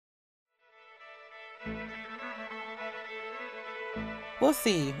we'll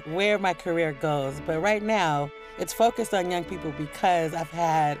see where my career goes. But right now, it's focused on young people because I've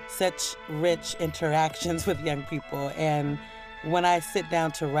had such rich interactions with young people. And when I sit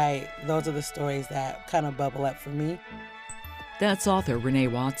down to write, those are the stories that kind of bubble up for me. That's author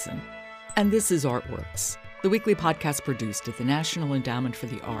Renée Watson. And this is Artworks, the weekly podcast produced at the National Endowment for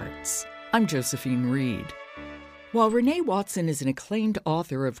the Arts. I'm Josephine Reed. While Renée Watson is an acclaimed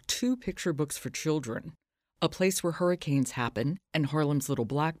author of 2 picture books for children, A Place Where Hurricanes Happen and Harlem's Little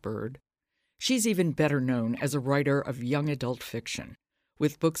Blackbird, she's even better known as a writer of young adult fiction,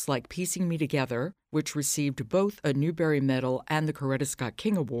 with books like Piecing Me Together, which received both a Newbery Medal and the Coretta Scott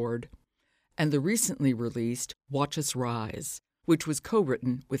King Award, and the recently released Watch Us Rise, which was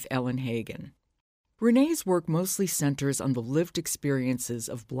co-written with Ellen Hagan. Renée's work mostly centers on the lived experiences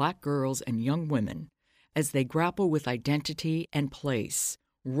of Black girls and young women as they grapple with identity and place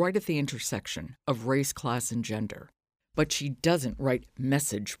right at the intersection of race, class, and gender. But she doesn't write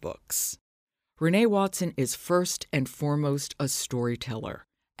message books. Renée Watson is first and foremost a storyteller,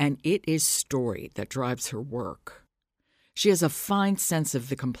 and it is story that drives her work. She has a fine sense of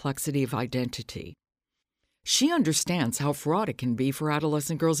the complexity of identity. She understands how fraught it can be for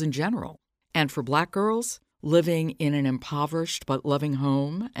adolescent girls in general, and for Black girls, living in an impoverished but loving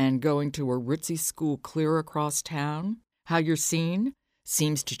home and going to a ritzy school clear across town, how you're seen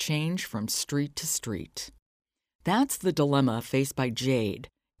seems to change from street to street. That's the dilemma faced by Jade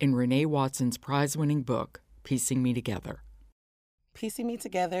in Renée Watson's prize-winning book, Piecing Me Together. Piecing Me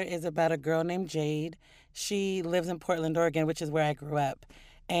Together is about a girl named Jade. She lives in Portland, Oregon, which is where I grew up.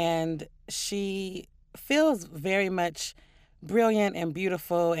 And she feels very much brilliant and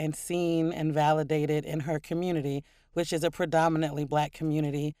beautiful and seen and validated in her community, which is a predominantly Black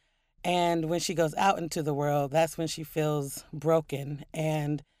community. And when she goes out into the world, that's when she feels broken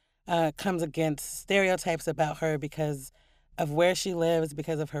and comes against stereotypes about her because of where she lives,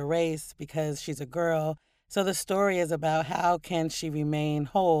 because of her race, because she's a girl. So the story is about how can she remain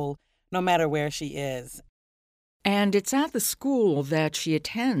whole no matter where she is. And it's at the school that she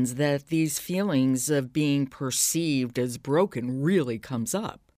attends that these feelings of being perceived as broken really comes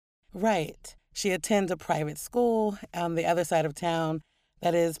up. Right. She attends a private school on the other side of town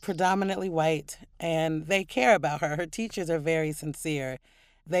that is predominantly white, and they care about her. Her teachers are very sincere.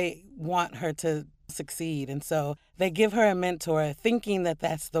 They want her to succeed, and so they give her a mentor thinking that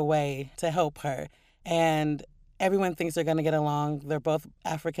that's the way to help her. And everyone thinks they're going to get along. They're both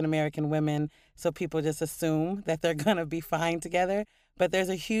African-American women, so people just assume that they're going to be fine together. But there's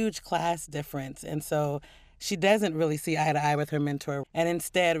a huge class difference, and so she doesn't really see eye to eye with her mentor and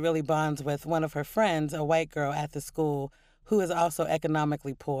instead really bonds with one of her friends, a white girl at the school, who is also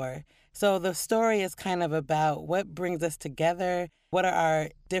economically poor. So the story is kind of about what brings us together, what are our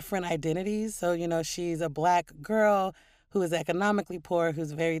different identities. So, she's a Black girl who is economically poor,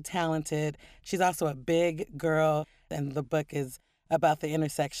 who's very talented. She's also a big girl, and the book is about the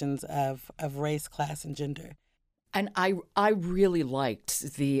intersections of race, class, and gender. And I really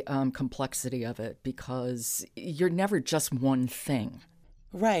liked the complexity of it because you're never just one thing.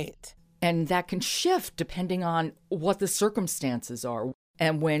 Right. And that can shift depending on what the circumstances are.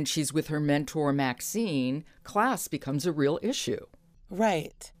 And when she's with her mentor, Maxine, class becomes a real issue.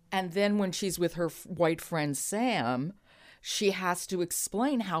 Right. And then when she's with her white friend, Sam, she has to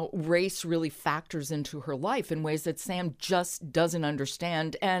explain how race really factors into her life in ways that Sam just doesn't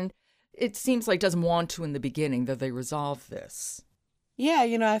understand. And it seems like doesn't want to in the beginning that they resolve this. Yeah,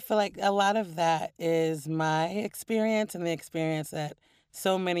 I feel like a lot of that is my experience and the experience that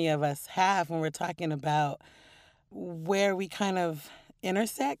so many of us have when we're talking about where we kind of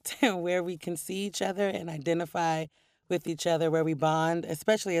intersect and where we can see each other and identify with each other, where we bond,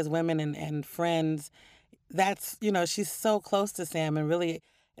 especially as women and friends. That's, she's so close to Sam, and really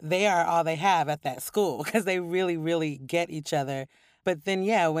they are all they have at that school because they really, really get each other. But then,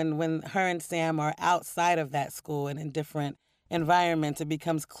 yeah, when her and Sam are outside of that school and in different environments, it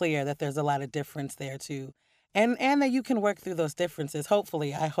becomes clear that there's a lot of difference there too. And that you can work through those differences.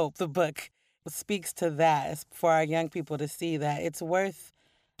 Hopefully, I hope the book speaks to that for our young people to see that it's worth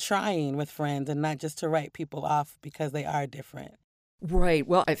trying with friends and not just to write people off because they are different. Right.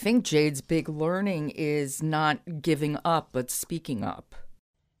 Well, I think Jade's big learning is not giving up, but speaking up.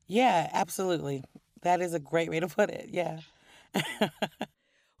 Yeah, absolutely. That is a great way to put it. Yeah.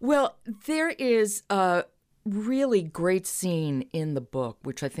 Well, there is a really great scene in the book,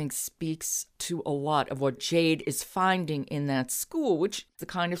 which I think speaks to a lot of what Jade is finding in that school, which is the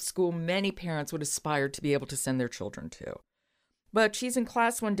kind of school many parents would aspire to be able to send their children to. But she's in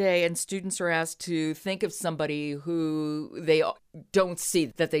class one day and students are asked to think of somebody who they don't see,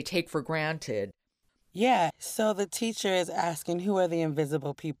 that they take for granted. Yeah, so the teacher is asking who are the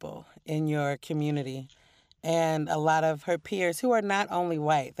invisible people in your community. And a lot of her peers, who are not only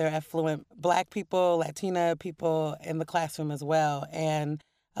white, they're affluent Black people, Latina people in the classroom as well. And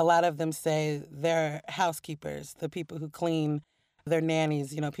a lot of them say they're housekeepers, the people who clean, their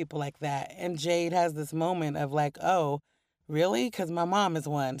nannies, people like that. And Jade has this moment of like, oh, really? Because my mom is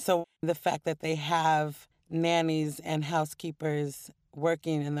one. So the fact that they have nannies and housekeepers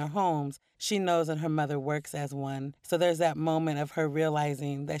working in their homes, she knows that her mother works as one. So there's that moment of her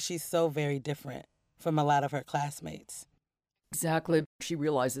realizing that she's so very different from a lot of her classmates. Exactly. She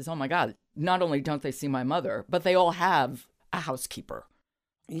realizes, oh my God, not only don't they see my mother, but they all have a housekeeper.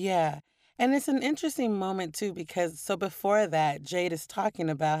 Yeah. And it's an interesting moment, too, because so before that, Jade is talking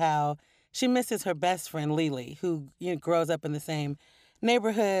about how she misses her best friend, Lily, who grows up in the same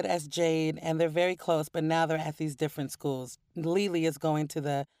neighborhood as Jade, and they're very close, but now they're at these different schools. Lily is going to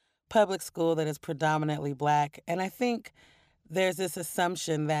the public school that is predominantly Black. And I think there's this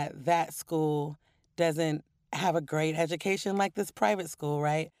assumption that that school doesn't have a great education like this private school,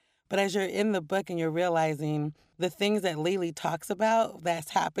 right? But as you're in the book and you're realizing the things that Lily talks about that's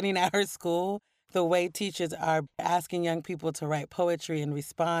happening at her school, the way teachers are asking young people to write poetry in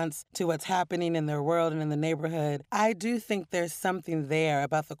response to what's happening in their world and in the neighborhood, I do think there's something there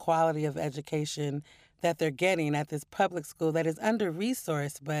about the quality of education that they're getting at this public school that is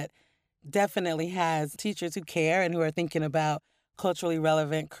under-resourced, but definitely has teachers who care and who are thinking about culturally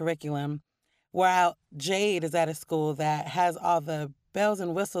relevant curriculum. While Jade is at a school that has all the bells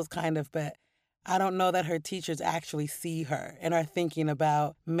and whistles kind of, but I don't know that her teachers actually see her and are thinking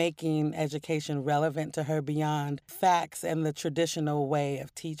about making education relevant to her beyond facts and the traditional way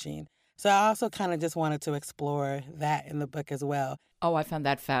of teaching. So I also kind of just wanted to explore that in the book as well. Oh, I found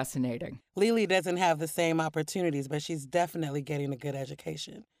that fascinating. Lily doesn't have the same opportunities, but she's definitely getting a good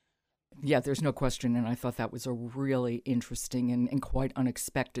education. Yeah, there's no question. And I thought that was a really interesting and quite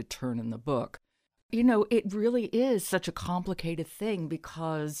unexpected turn in the book. It really is such a complicated thing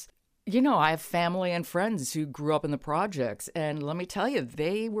because, I have family and friends who grew up in the projects. And let me tell you,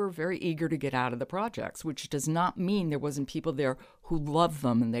 they were very eager to get out of the projects, which does not mean there wasn't people there who love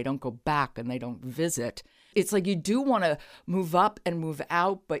them and they don't go back and they don't visit. It's like you do want to move up and move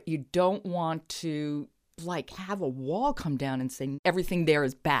out, but you don't want to have a wall come down and say everything there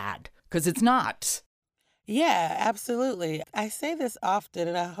is bad. Because it's not. Yeah, absolutely. I say this often,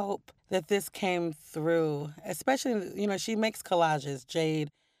 and I hope that this came through, especially, she makes collages. Jade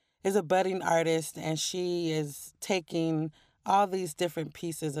is a budding artist, and she is taking all these different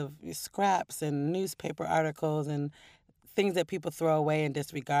pieces of scraps and newspaper articles and things that people throw away and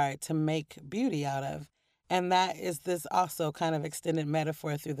disregard to make beauty out of. And that is this also kind of extended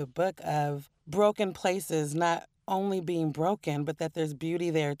metaphor through the book of broken places not only being broken, but that there's beauty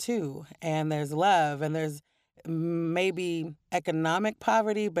there too. And there's love and there's maybe economic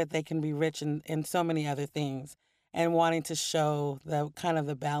poverty, but they can be rich in so many other things. And wanting to show the kind of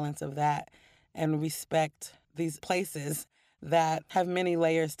the balance of that and respect these places that have many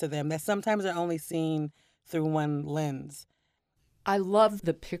layers to them that sometimes are only seen through one lens. I love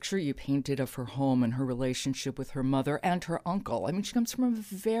the picture you painted of her home and her relationship with her mother and her uncle. I mean, she comes from a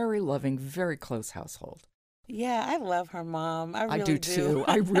very loving, very close household. Yeah, I love her mom. I really do too.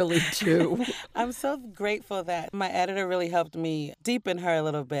 I really do. I'm so grateful that my editor really helped me deepen her a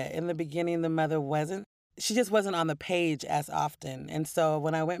little bit. In the beginning, the mother she just wasn't on the page as often. And so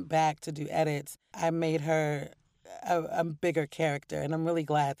when I went back to do edits, I made her a bigger character. And I'm really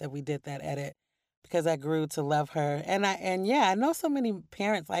glad that we did that edit because I grew to love her. And I know so many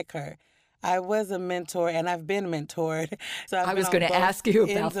parents like her. I was a mentor and I've been mentored. So I was going to ask you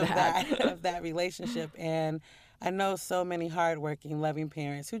about of that relationship. And I know so many hardworking, loving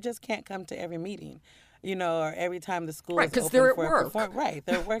parents who just can't come to every meeting, or every time the school is open because they're at for work. Right,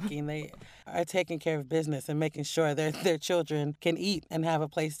 they're working. They are taking care of business and making sure their children can eat and have a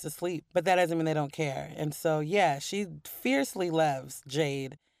place to sleep. But that doesn't mean they don't care. And so, yeah, she fiercely loves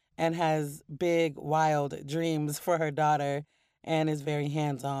Jade and has big, wild dreams for her daughter and is very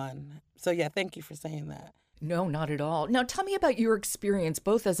hands-on. So, yeah, thank you for saying that. No, not at all. Now, tell me about your experience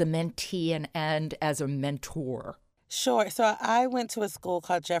both as a mentee and as a mentor. Sure. So I went to a school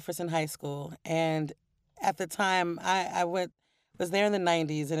called Jefferson High School. And at the time, I was there in the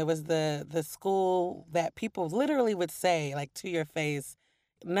 90s, and it was the school that people literally would say, like, to your face,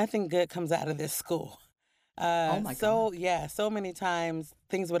 nothing good comes out of this school. Oh, my God. Yeah, so many times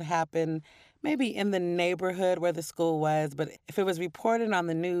things would happen maybe in the neighborhood where the school was, but if it was reported on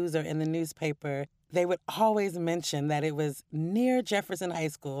the news or in the newspaper, they would always mention that it was near Jefferson High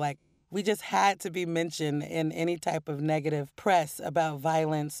School. Like, we just had to be mentioned in any type of negative press about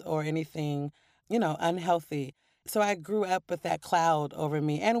violence or anything. unhealthy. So I grew up with that cloud over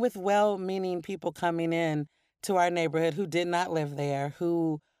me and with well-meaning people coming in to our neighborhood who did not live there,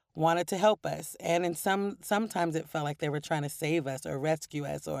 who wanted to help us. And sometimes it felt like they were trying to save us or rescue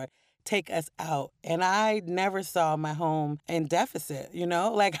us or take us out. And I never saw my home in deficit,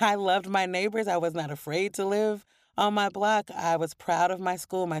 Like I loved my neighbors. I was not afraid to live on my block. I was proud of my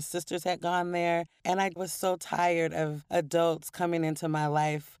school. My sisters had gone there. And I was so tired of adults coming into my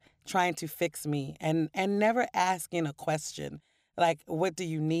life trying to fix me and never asking a question like, what do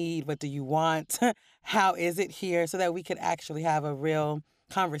you need? What do you want? How is it here? So that we could actually have a real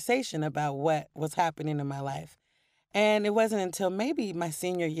conversation about what was happening in my life. And it wasn't until maybe my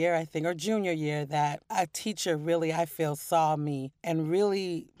senior year, I think, or junior year that a teacher really, I feel, saw me and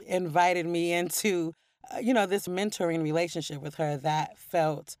really invited me into, this mentoring relationship with her that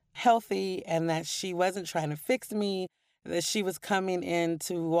felt healthy and that she wasn't trying to fix me, that she was coming in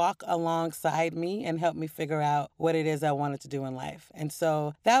to walk alongside me and help me figure out what it is I wanted to do in life. And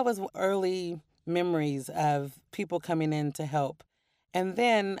so that was early memories of people coming in to help. And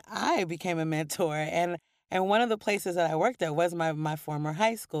then I became a mentor. And one of the places that I worked at was my former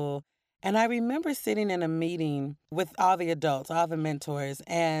high school. And I remember sitting in a meeting with all the adults, all the mentors,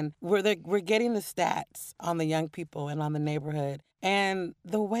 and we're getting the stats on the young people and on the neighborhood. And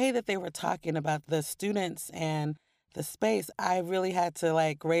the way that they were talking about the students and the space, I really had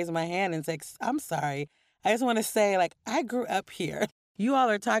to raise my hand and say, I'm sorry. I just want to say, I grew up here. You all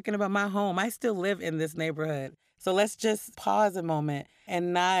are talking about my home. I still live in this neighborhood. So let's just pause a moment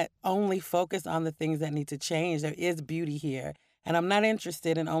and not only focus on the things that need to change. There is beauty here. And I'm not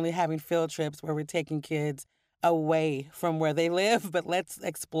interested in only having field trips where we're taking kids away from where they live, but let's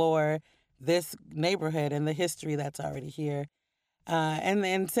explore this neighborhood and the history that's already here. And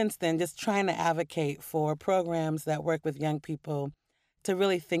then since then, just trying to advocate for programs that work with young people to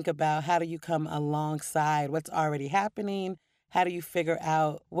really think about how do you come alongside what's already happening. How do you figure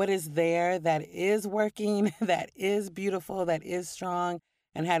out what is there that is working, that is beautiful, that is strong,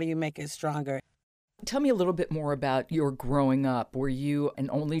 and how do you make it stronger? Tell me a little bit more about your growing up. Were you an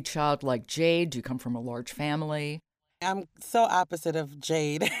only child like Jade? Do you come from a large family? I'm so opposite of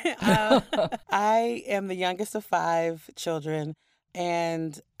Jade. I am the youngest of 5 children,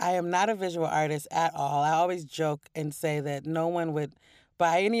 and I am not a visual artist at all. I always joke and say that no one would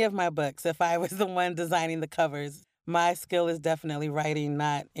buy any of my books if I was the one designing the covers. My skill is definitely writing,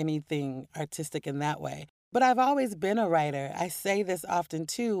 not anything artistic in that way. But I've always been a writer. I say this often,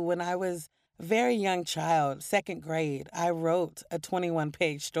 too. When I was a very young child, 2nd grade, I wrote a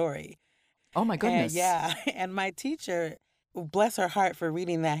 21-page story. Oh, my goodness. And my teacher, bless her heart for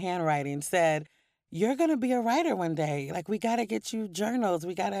reading that handwriting, said, you're going to be a writer one day. We got to get you journals.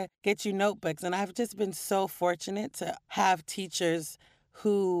 We got to get you notebooks. And I've just been so fortunate to have teachers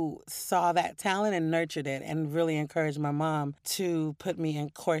who saw that talent and nurtured it and really encouraged my mom to put me in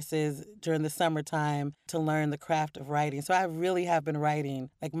courses during the summertime to learn the craft of writing. So I really have been writing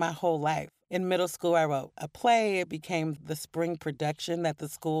my whole life. In middle school, I wrote a play. It became the spring production that the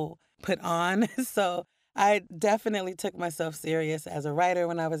school put on. So I definitely took myself serious as a writer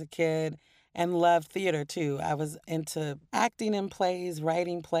when I was a kid and loved theater too. I was into acting in plays,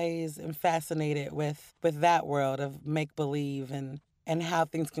 writing plays, and fascinated with that world of make-believe and how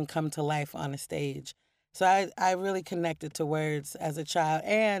things can come to life on a stage. So I really connected to words as a child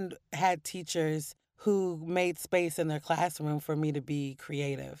and had teachers who made space in their classroom for me to be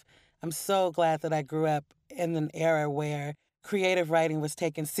creative. I'm so glad that I grew up in an era where creative writing was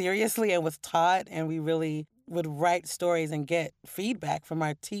taken seriously and was taught, and we really would write stories and get feedback from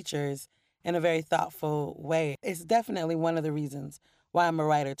our teachers in a very thoughtful way. It's definitely one of the reasons why I'm a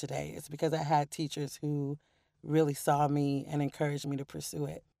writer today. It's because I had teachers who really saw me and encouraged me to pursue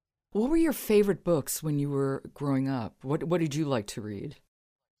it. What were your favorite books when you were growing up? What did you like to read?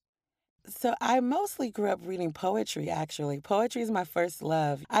 So I mostly grew up reading poetry, actually. Poetry is my first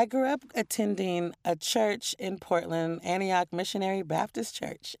love. I grew up attending a church in Portland, Antioch Missionary Baptist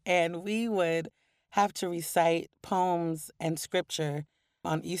Church, and we would have to recite poems and scripture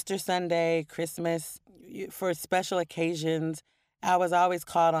on Easter Sunday, Christmas, for special occasions. I was always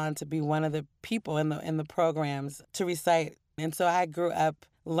called on to be one of the people in the programs to recite. And so I grew up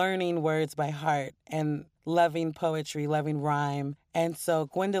learning words by heart and loving poetry, loving rhyme. And so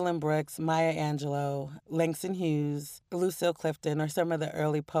Gwendolyn Brooks, Maya Angelou, Langston Hughes, Lucille Clifton are some of the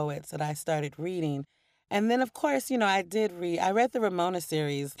early poets that I started reading. And then, of course, I read the Ramona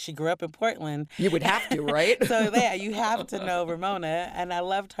series. She grew up in Portland. You would have to, right? So, you have to know Ramona. And I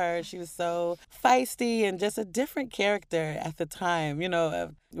loved her. She was so feisty and just a different character at the time.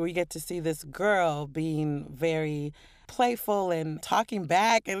 We get to see this girl being very playful and talking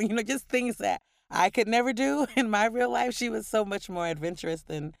back and, just things that I could never do in my real life. She was so much more adventurous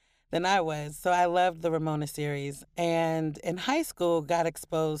than I was. So I loved the Ramona series. And in high school, got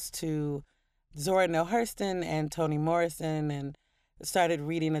exposed to Zora Neale Hurston and Toni Morrison, and started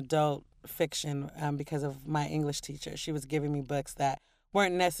reading adult fiction because of my English teacher. She was giving me books that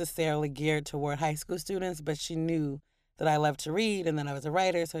weren't necessarily geared toward high school students, but she knew that I loved to read and that I was a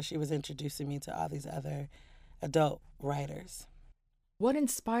writer, so she was introducing me to all these other adult writers. What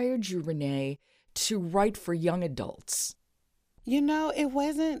inspired you, Renée, to write for young adults? It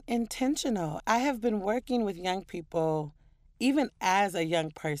wasn't intentional. I have been working with young people even as a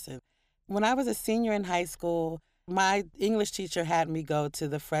young person. When I was a senior in high school, my English teacher had me go to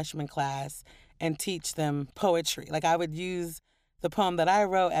the freshman class and teach them poetry. Like, I would use the poem that I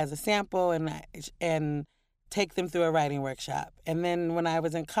wrote as a sample and take them through a writing workshop. And then when I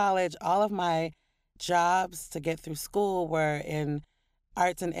was in college, all of my jobs to get through school were in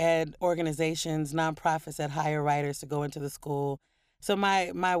arts and ed organizations, nonprofits that hire writers to go into the school. So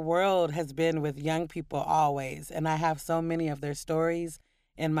my world has been with young people always, and I have so many of their stories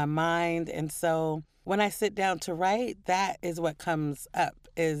in my mind. And so when I sit down to write, that is what comes up,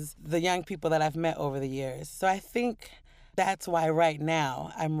 is the young people that I've met over the years. So I think that's why right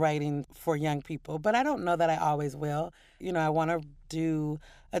now I'm writing for young people, but I don't know that I always will. I want to do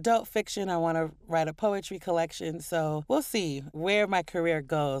adult fiction. I want to write a poetry collection. So we'll see where my career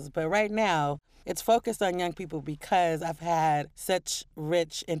goes. But right now, it's focused on young people because I've had such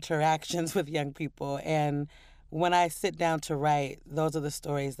rich interactions with young people. And when I sit down to write, those are the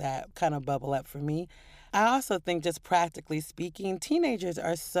stories that kind of bubble up for me. I also think, just practically speaking, teenagers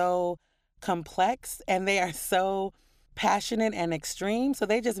are so complex and they are so passionate and extreme. So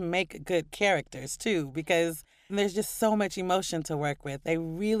they just make good characters too, because there's just so much emotion to work with. They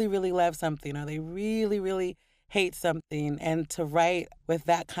really, really love something, or they really, really hate something. And to write with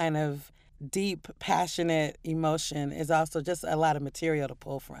that kind of deep, passionate emotion is also just a lot of material to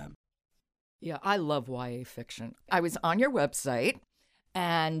pull from. Yeah, I love YA fiction. I was on your website,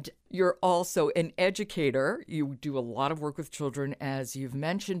 and you're also an educator. You do a lot of work with children, as you've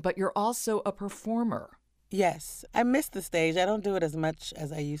mentioned, but you're also a performer. Yes, I miss the stage. I don't do it as much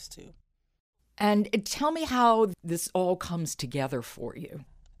as I used to. And tell me how this all comes together for you.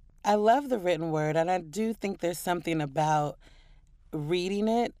 I love the written word, and I do think there's something about reading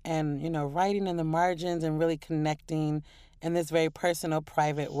it and, writing in the margins and really connecting in this very personal,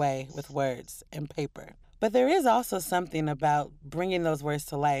 private way with words and paper. But there is also something about bringing those words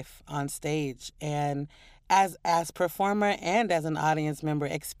to life on stage, and as performer and as an audience member,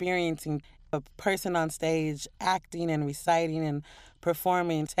 experiencing a person on stage acting and reciting and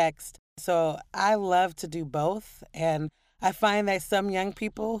performing text. So I love to do both, and I find that some young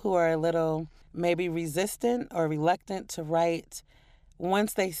people who are a little maybe resistant or reluctant to write,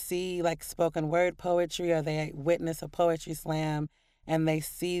 once they see like spoken word poetry or they witness a poetry slam and they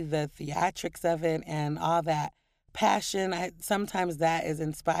see the theatrics of it and all that passion, sometimes that is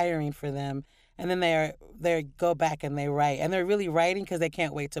inspiring for them. And then they go back and they write, and they're really writing because they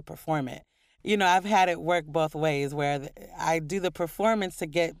can't wait to perform it. I've had it work both ways, where I do the performance to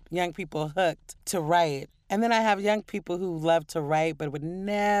get young people hooked to write. And then I have young people who love to write but would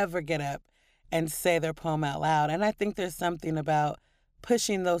never get up and say their poem out loud. And I think there's something about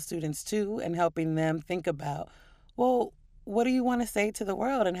pushing those students too and helping them think about, well, what do you want to say to the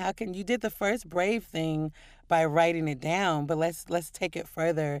world? And how can you did the first brave thing by writing it down, but let's take it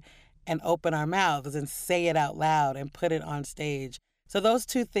further and open our mouths and say it out loud and put it on stage. So those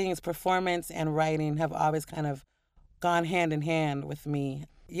two things, performance and writing, have always kind of gone hand in hand with me.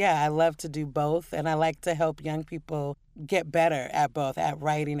 Yeah, I love to do both, and I like to help young people get better at both, at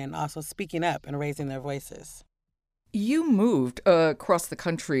writing and also speaking up and raising their voices. You moved across the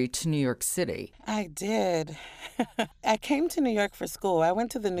country to New York City. I did. I came to New York for school. I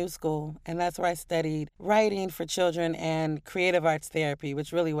went to the New School, and that's where I studied writing for children and creative arts therapy,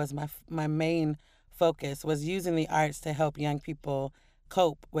 which really was my main focus, was using the arts to help young people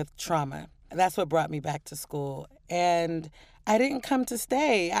cope with trauma. That's what brought me back to school. And I didn't come to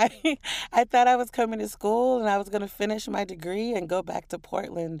stay. I thought I was coming to school and I was going to finish my degree and go back to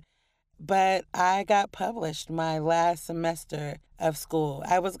Portland. But I got published my last semester of school.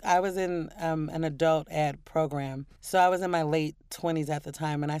 I was in an adult ed program. So I was in my late 20s at the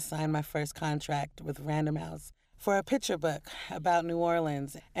time, and I signed my first contract with Random House for a picture book about New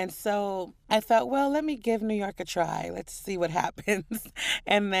Orleans. And so I thought, well, let me give New York a try. Let's see what happens.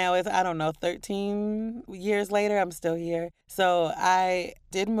 And now it's, 13 years later, I'm still here. So I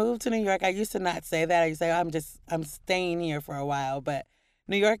did move to New York. I used to not say that. I used to say, I'm staying here for a while. But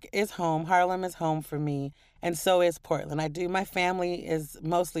New York is home. Harlem is home for me. And so is Portland. My family is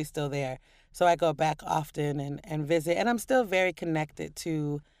mostly still there. So I go back often and visit. And I'm still very connected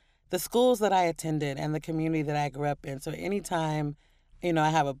to the schools that I attended and the community that I grew up in. So anytime, I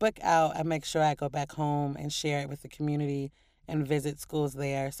have a book out, I make sure I go back home and share it with the community and visit schools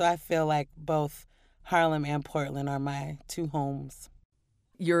there. So I feel like both Harlem and Portland are my two homes.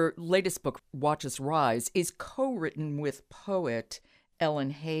 Your latest book, Watch Us Rise, is co-written with poet Ellen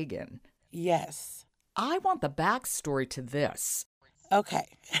Hagan. Yes. I want the backstory to this. Okay.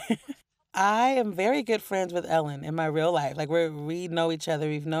 I am very good friends with Ellen in my real life. Like we know each other.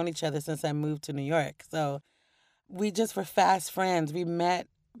 We've known each other since I moved to New York. So we just were fast friends. We met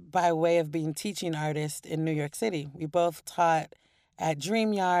by way of being teaching artists in New York City. We both taught at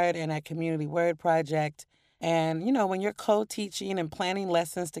Dream Yard and at Community Word Project. And, when you're co-teaching and planning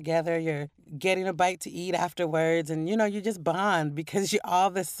lessons together, you're getting a bite to eat afterwards. And, you just bond because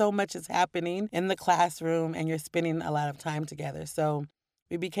so much is happening in the classroom and you're spending a lot of time together. So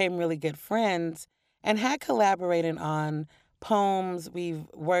we became really good friends and had collaborated on poems. We've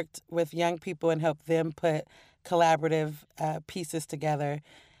worked with young people and helped them put collaborative pieces together.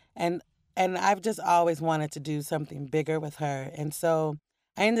 And I've just always wanted to do something bigger with her. And so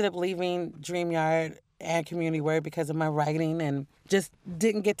I ended up leaving Dream Yard and Community Word because of my writing and just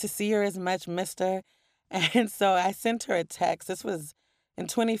didn't get to see her as much, missed her. And so I sent her a text. This was in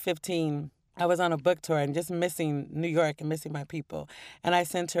 2015. I was on a book tour and just missing New York and missing my people. And I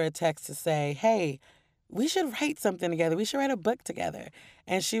sent her a text to say, hey, we should write something together. We should write a book together.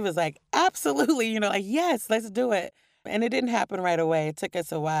 And she was like, absolutely, yes, let's do it. And it didn't happen right away. It took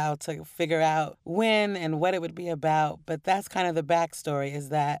us a while to figure out when and what it would be about. But that's kind of the backstory, is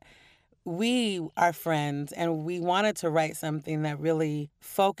that we are friends and we wanted to write something that really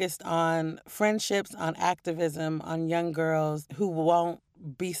focused on friendships, on activism, on young girls who won't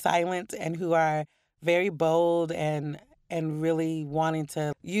be silent and who are very bold and really wanting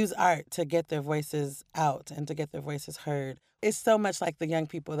to use art to get their voices out and to get their voices heard. It's so much like the young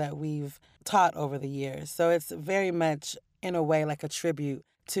people that we've taught over the years. So it's very much, in a way, like a tribute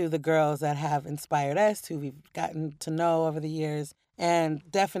to the girls that have inspired us, who we've gotten to know over the years. And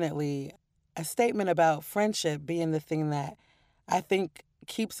definitely a statement about friendship being the thing that I think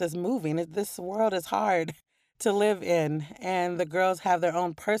keeps us moving. This world is hard to live in, and the girls have their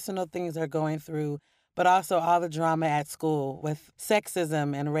own personal things they're going through, but also all the drama at school with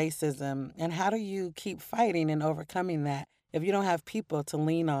sexism and racism. And how do you keep fighting and overcoming that if you don't have people to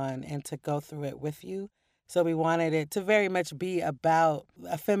lean on and to go through it with you? So we wanted it to very much be about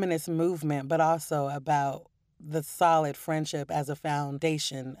a feminist movement, but also about the solid friendship as a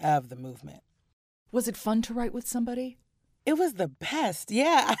foundation of the movement. Was it fun to write with somebody? It was the best.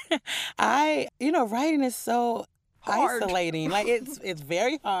 Yeah. Writing is so hard. Isolating. Like it's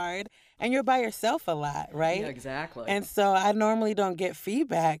very hard and you're by yourself a lot, right? Yeah, exactly. And so I normally don't get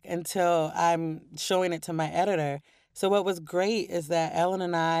feedback until I'm showing it to my editor. So what was great is that Ellen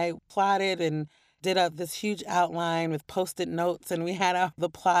and I plotted and did this huge outline with Post-it notes, and we had the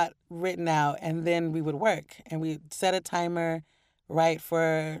plot written out, and then we would work. And we set a timer, write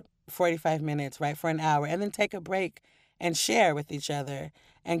for 45 minutes, write for an hour, and then take a break and share with each other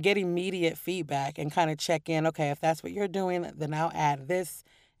and get immediate feedback and kind of check in. Okay, if that's what you're doing, then I'll add this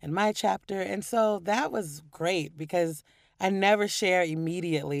in my chapter. And so that was great because I never share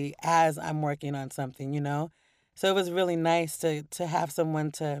immediately as I'm working on something, So it was really nice to have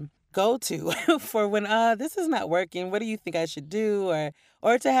someone to go to for when this is not working, what do you think I should do,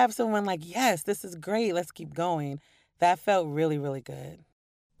 or to have someone like, yes, this is great, let's keep going. That felt really, really good.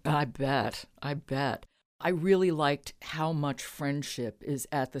 I bet I really liked how much friendship is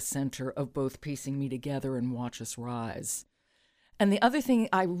at the center of both Piecing Me Together and Watch Us Rise. And the other thing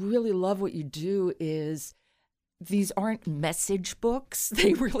I really love what you do is these aren't message books,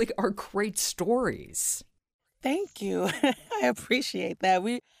 they really are great stories. Thank you. I appreciate that.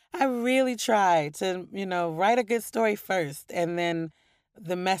 I really try to, write a good story first, and then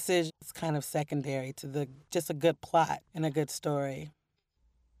the message is kind of secondary to just a good plot and a good story.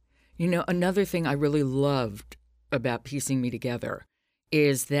 Another thing I really loved about Piecing Me Together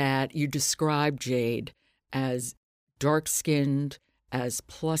is that you describe Jade as dark-skinned, as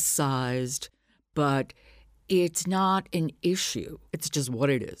plus-sized, but it's not an issue. It's just what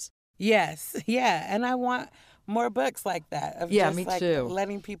it is. Yes, yeah, and I want more books like that. Me too.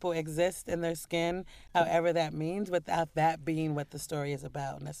 Letting people exist in their skin, however that means, without that being what the story is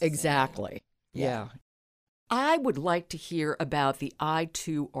about necessarily. Exactly. Yeah. I would like to hear about the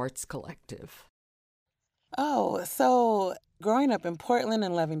I2 Arts Collective. Oh, so growing up in Portland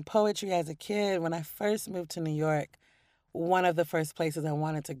and loving poetry as a kid, when I first moved to New York, one of the first places I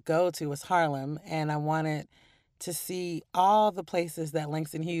wanted to go to was Harlem, and I wanted to see all the places that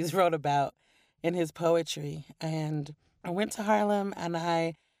Langston Hughes wrote about in his poetry. And I went to Harlem, and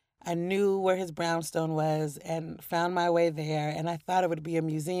I knew where his brownstone was and found my way there. And I thought it would be a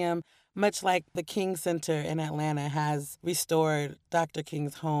museum, much like the King Center in Atlanta has restored Dr.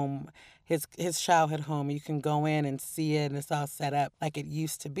 King's home, his childhood home. You can go in and see it, and it's all set up like it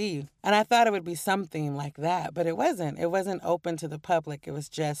used to be. And I thought it would be something like that, but it wasn't. It wasn't open to the public. It was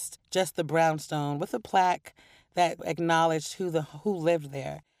just the brownstone with a plaque that acknowledged who lived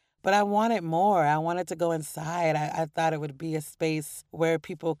there. But I wanted more. I wanted to go inside. I thought it would be a space where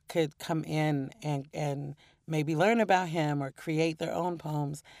people could come in and maybe learn about him or create their own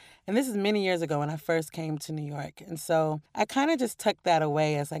poems. And this is many years ago when I first came to New York. And so I kind of just tucked that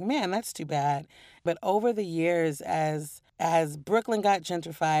away. I was like, man, that's too bad. But over the years, as Brooklyn got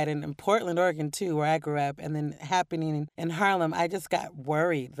gentrified, and in Portland, Oregon, too, where I grew up, and then happening in Harlem, I just got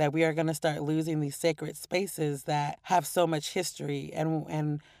worried that we are going to start losing these sacred spaces that have so much history.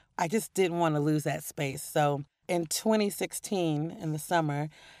 And I just didn't want to lose that space. So in 2016, in the summer,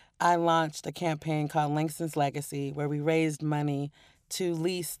 I launched a campaign called Langston's Legacy, where we raised money to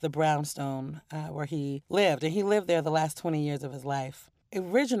lease the brownstone where he lived. And he lived there the last 20 years of his life.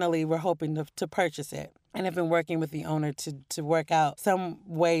 Originally, we're hoping to purchase it. And I've been working with the owner to work out some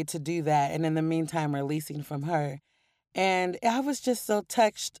way to do that. And in the meantime, we're leasing from her. And I was just so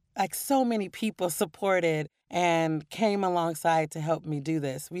touched, like so many people supported and came alongside to help me do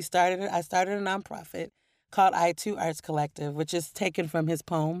this. I started a nonprofit called I Too Arts Collective, which is taken from his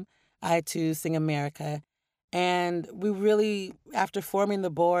poem, I Too Sing America. And we really, after forming the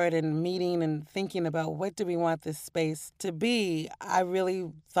board and meeting and thinking about what do we want this space to be, I really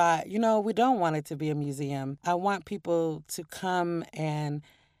thought, we don't want it to be a museum. I want people to come and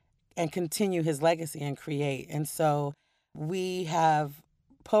continue his legacy and create. And so we have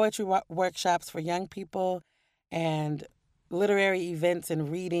poetry workshops for young people and literary events and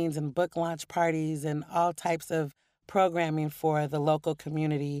readings and book launch parties and all types of programming for the local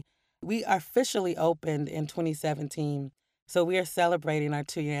community. We officially opened in 2017, so we are celebrating our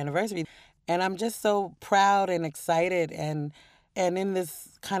 2-year anniversary. And I'm just so proud and excited and in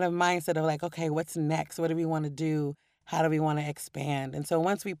this kind of mindset of like, okay, what's next? What do we want to do? How do we want to expand? And so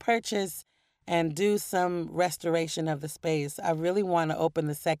once we purchase and do some restoration of the space, I really want to open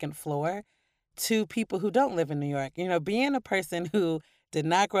the second floor to people who don't live in New York. Being a person who did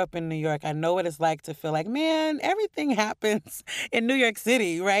not grow up in New York, I know what it's like to feel like, man, everything happens in New York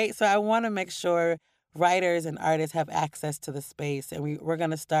City, right? So I want to make sure writers and artists have access to the space. And we're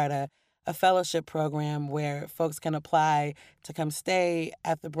going to start a fellowship program where folks can apply to come stay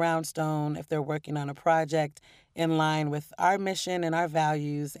at the brownstone if they're working on a project in line with our mission and our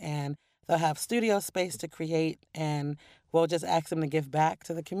values. And they'll have studio space to create, and we'll just ask them to give back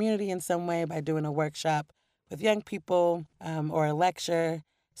to the community in some way by doing a workshop with young people or a lecture.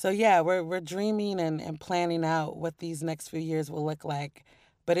 So yeah, we're dreaming and planning out what these next few years will look like.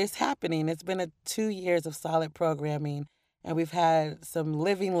 But it's happening. It's been 2 years of solid programming, and we've had some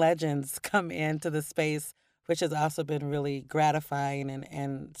living legends come into the space, which has also been really gratifying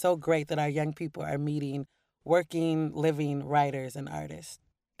and so great that our young people are meeting working, living writers and artists.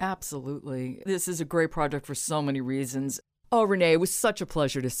 Absolutely. This is a great project for so many reasons. Oh, Renée, it was such a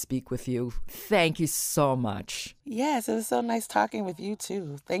pleasure to speak with you. Thank you so much. Yes, it was so nice talking with you,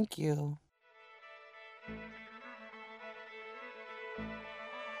 too. Thank you.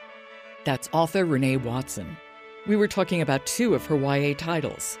 That's author Renée Watson. We were talking about 2 of her YA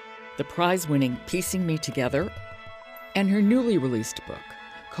titles, the prize-winning Piecing Me Together and her newly released book,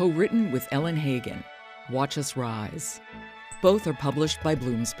 co-written with Ellen Hagan, Watch Us Rise. Both are published by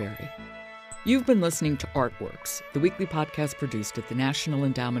Bloomsbury. You've been listening to Artworks, the weekly podcast produced at the National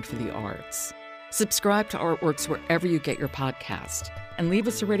Endowment for the Arts. Subscribe to Artworks wherever you get your podcast and leave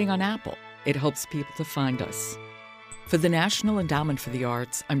us a rating on Apple. It helps people to find us. For the National Endowment for the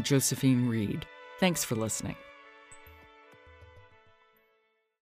Arts, I'm Josephine Reed. Thanks for listening.